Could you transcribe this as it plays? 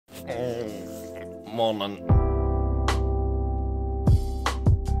Morning.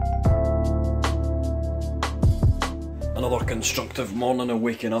 Another constructive morning of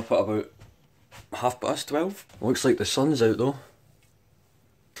waking up at about 12:30. Looks like the sun's out though.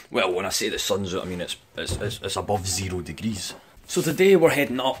 Well, when I say the sun's out, I mean it's above 0 degrees. So today we're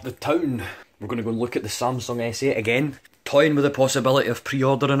heading up the town. We're going to go and look at the Samsung S8 again. Toying with the possibility of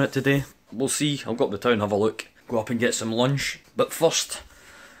pre-ordering it today. We'll see. I'll go up the town, have a look. Go up and get some lunch. But first,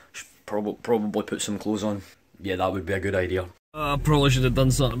 probably put some clothes on. Yeah, that would be a good idea. I probably should have done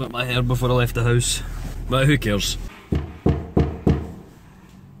something about my hair before I left the house. But who cares?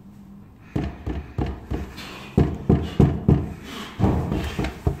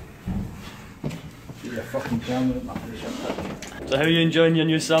 So how are you enjoying your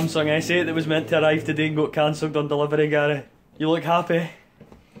new Samsung S8 that was meant to arrive today and got cancelled on delivery, Gary? You look happy? I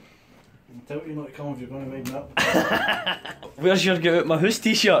tell you not to come if you're going to wind me up. Where's your Get Out My House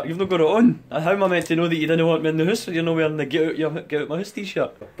t-shirt? You've not got it on. How am I meant to know that you didn't want me in the house when you're not wearing the Get Out My House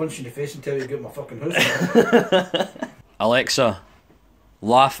t-shirt? I'll punch you in the face and tell you to get out my fucking house. Alexa,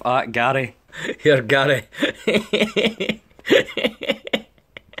 laugh at Gary. Here, Gary.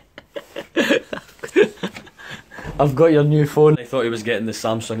 I've got your new phone. I thought he was getting the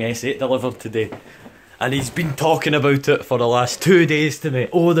Samsung S8 delivered today. And he's been talking about it for the last 2 days to me.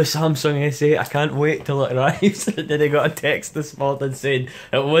 Oh, the Samsung S8, I can't wait till it arrives. And then he got a text this morning saying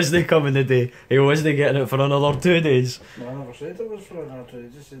it wasn't coming today. He wasn't getting it for another 2 days. No, I never said it was for another 2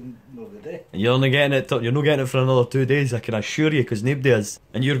 days, just in another day. You're not getting it for another 2 days, I can assure you, because nobody is.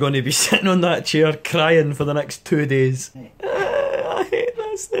 And you're going to be sitting on that chair crying for the next 2 days. Hey. I hate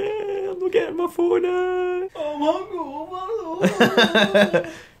this day. I'm not getting my phone out.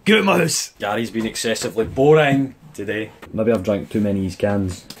 Get out my house! Gary's been excessively boring today. Maybe I've drank too many of these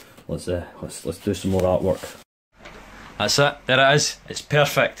cans. Let's do some more artwork. That's it. There it is. It's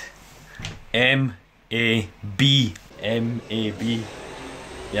perfect. M-A-B. M-A-B.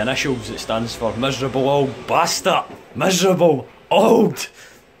 The initials, it stands for miserable old bastard. Miserable old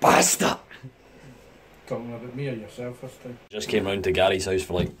bastard. Talking about me or yourself this time? Just came round to Gary's house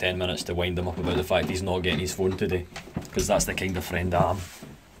for like 10 minutes to wind him up about the fact he's not getting his phone today. Because that's the kind of friend I am.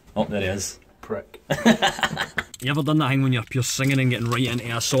 Oh, there he is. Prick. You ever done that thing when you're singing and getting right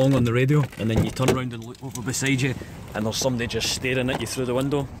into a song on the radio and then you turn around and look over beside you and there's somebody just staring at you through the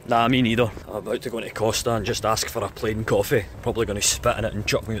window? Nah, me neither. I'm about to go into Costa and just ask for a plain coffee. Probably going to spit in it and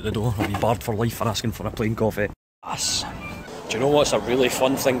chuck me out the door. I'll be barred for life for asking for a plain coffee. Yes. Do you know what's a really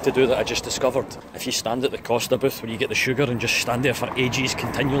fun thing to do that I just discovered? If you stand at the Costa booth where you get the sugar and just stand there for ages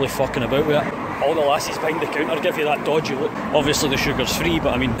continually fucking about with it, all the lassies behind the counter give you that dodgy look. Obviously the sugar's free,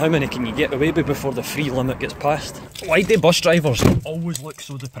 but I mean, how many can you get away with before the free limit gets passed? Why do bus drivers always look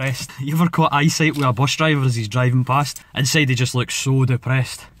so depressed? You ever caught eyesight with a bus driver as he's driving past? Inside he just looks so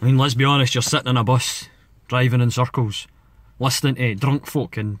depressed. I mean, let's be honest, you're sitting in a bus, driving in circles, listening to drunk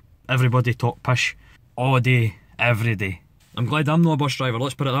folk and everybody talk pish all day, every day. I'm glad I'm not a bus driver,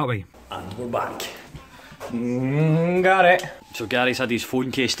 let's put it that way. And we're back. Got it. So Gary's had his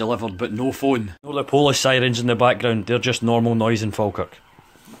phone case delivered, but no phone. No, the police sirens in the background, they're just normal noise in Falkirk.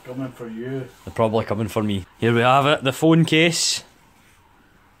 Coming for you. They're probably coming for me. Here we have it, the phone case.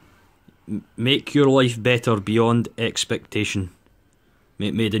 Make your life better beyond expectation.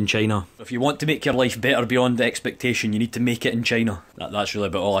 Made in China. If you want to make your life better beyond expectation, you need to make it in China. That's really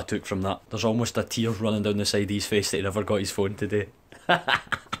about all I took from that. There's almost a tear running down the side of his face that he never got his phone today.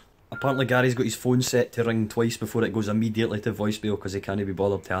 Apparently Gary's got his phone set to ring twice before it goes immediately to voicemail because he can't be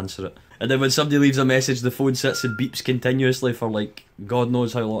bothered to answer it. And then when somebody leaves a message, the phone sits and beeps continuously for like, God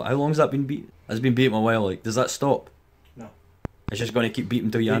knows how long. How long's that been beeping? It's been beeping a while, like, does that stop? No. It's just going to keep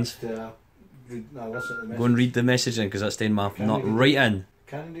beeping till you answer? No, listen to the message. Go and read the message then, because that's staying my not right in.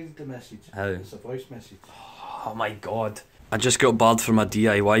 Can't read the message. How? It's a voice message. Oh my god. I just got barred from a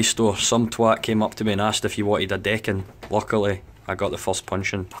DIY store. Some twat came up to me and asked if he wanted a decking. Luckily, I got the first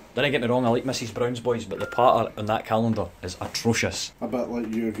punch in. Don't get me wrong, I like Mrs. Brown's Boys, but the patter on that calendar is atrocious. A bit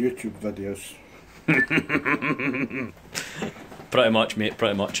like your YouTube videos. Pretty much, mate,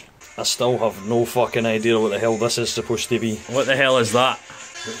 pretty much. I still have no fucking idea what the hell this is supposed to be. What the hell is that?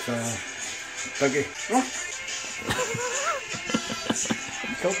 It's Doggy.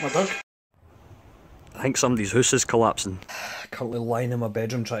 Killed my dog. I think somebody's house is collapsing. Currently lying in my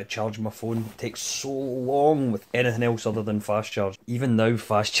bedroom trying to charge my phone. It takes so long with anything else other than fast charge. Even now,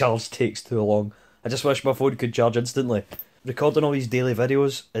 fast charge takes too long. I just wish my phone could charge instantly. Recording all these daily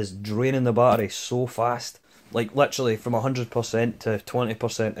videos is draining the battery so fast. Like literally from 100% to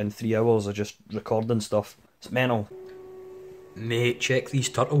 20% in 3 hours of just recording stuff. It's mental. Mate, check these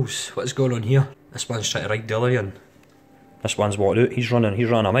turtles. What is going on here? This man's trying to ride the other one. This one's walked out, he's ran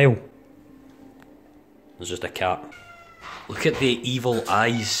a mile. There's just a cat. Look at the evil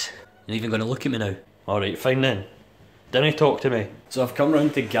eyes. You're not even going to look at me now. Alright, fine then. Didn't talk to me. So I've come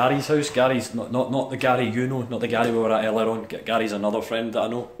round to Gary's house. Gary's not the Gary you know, not the Gary we were at earlier on. Gary's another friend that I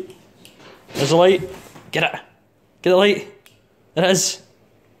know. There's the light. Get it. Get the light. There it is.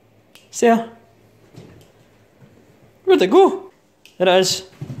 It's there. Where'd it go? There it is.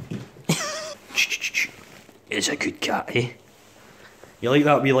 It's a good cat, eh? You like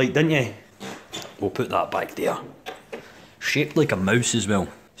that wee light, didn't you? We'll put that back there. Shaped like a mouse as well.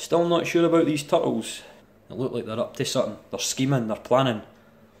 Still not sure about these turtles. They look like they're up to something. They're scheming, they're planning.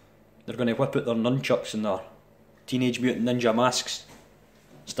 They're going to whip out their nunchucks and their Teenage Mutant Ninja masks.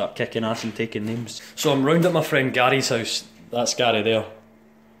 Start kicking ass and taking names. So I'm round at my friend Gary's house. That's Gary there.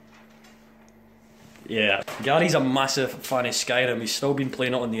 Yeah, Gary's a massive fan of Skyrim. He's still been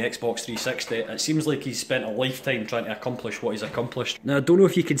playing it on the Xbox 360. It seems like he's spent a lifetime trying to accomplish what he's accomplished. Now I don't know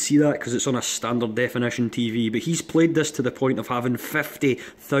if you can see that because it's on a standard definition TV, but he's played this to the point of having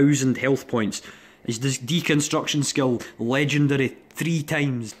 50,000 health points. His deconstruction skill legendary 3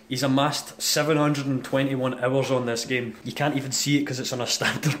 times. He's amassed 721 hours on this game. You can't even see it because it's on a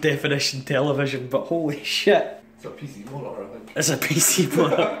standard definition television, but holy shit. It's a PC monitor, I think. It's a PC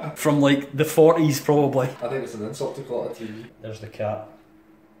monitor. From like the 40s probably. I think it's an insult to call it a TV. There's the cat.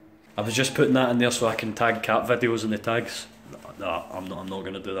 I was just putting that in there so I can tag cat videos in the tags. No, I'm not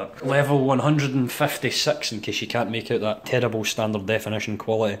going to do that. Level 156 in case you can't make out that terrible standard definition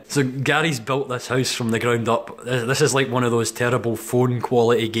quality. So Gary's built this house from the ground up. This is like one of those terrible phone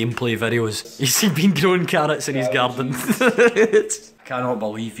quality gameplay videos. He's been growing carrots in his garden. I cannot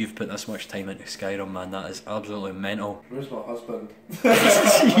believe you've put this much time into Skyrim, man. That is absolutely mental. Where's my husband?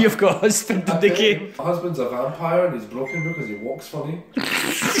 You've got a husband in the game. My husband's a vampire and he's broken because he walks funny.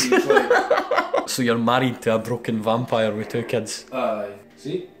 He's like... So you're married to a broken vampire with 2 kids? Aye.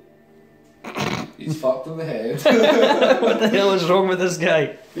 See? He's fucked in the head. What the hell is wrong with this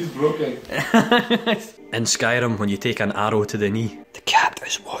guy? He's broken. In Skyrim, when you take an arrow to the knee, the cat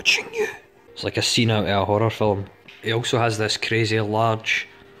is watching you. It's like a scene out of a horror film. He also has this crazy large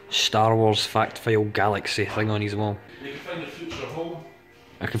Star Wars fact file galaxy thing on his wall. You can find the future home.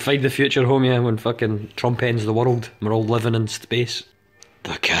 I can find the future home, yeah, when fucking Trump ends the world. We're all living in space.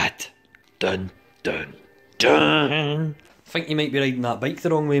 The cat. Dun, dun, dun. I think you might be riding that bike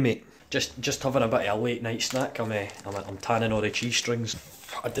the wrong way, mate. Just having a bit of a late night snack. I'm tanning all the cheese strings.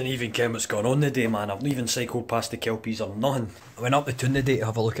 I didn't even care what's going on today, man. I've not even cycled past the Kelpies or nothing. I went up to town today to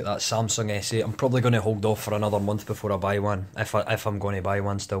have a look at that Samsung S8. I'm probably going to hold off for another month before I buy one, if I'm going to buy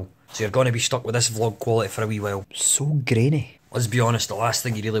one still. So you're going to be stuck with this vlog quality for a wee while. So grainy. Let's be honest, the last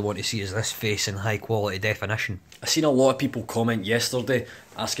thing you really want to see is this face in high quality definition. I seen a lot of people comment yesterday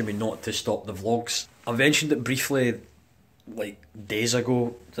asking me not to stop the vlogs. I mentioned it briefly like days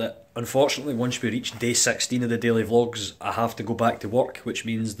ago that unfortunately once we reach day 16 of the daily vlogs I have to go back to work, which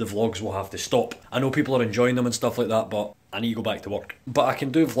means the vlogs will have to stop. I know people are enjoying them and stuff like that, but I need to go back to work. But I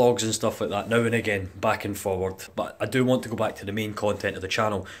can do vlogs and stuff like that now and again, back and forward. But I do want to go back to the main content of the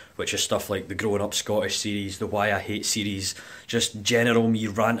channel, which is stuff like the Growing Up Scottish series, the Why I Hate series, just general me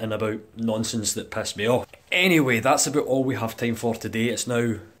ranting about nonsense that pissed me off. Anyway, that's about all we have time for today. It's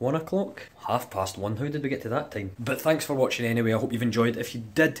now 1 o'clock? 1:30. How did we get to that time? But thanks for watching anyway. I hope you've enjoyed. If you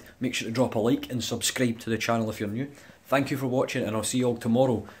did, make sure to drop a like and subscribe to the channel if you're new. Thank you for watching, and I'll see you all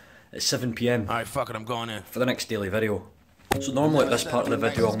tomorrow at 7 PM. Alright, fuck it, I'm going in. For the next daily video. So normally at this part of the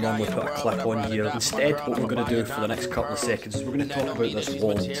video I'll normally put a clip on here. Instead, what we're going to do for the next couple of seconds is we're going to talk about this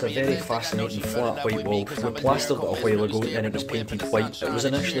wall. It's a very fascinating flat white wall. We plastered it a while ago and it was painted white. It was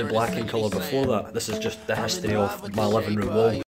initially black in colour before that. This is just the history of my living room wall.